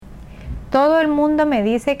Todo el mundo me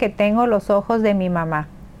dice que tengo los ojos de mi mamá.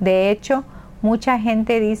 De hecho, mucha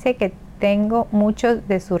gente dice que tengo muchos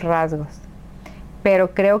de sus rasgos,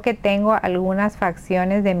 pero creo que tengo algunas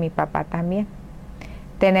facciones de mi papá también.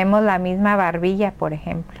 Tenemos la misma barbilla, por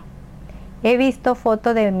ejemplo. He visto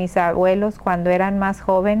fotos de mis abuelos cuando eran más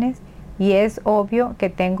jóvenes y es obvio que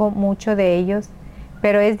tengo mucho de ellos,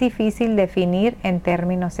 pero es difícil definir en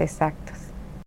términos exactos.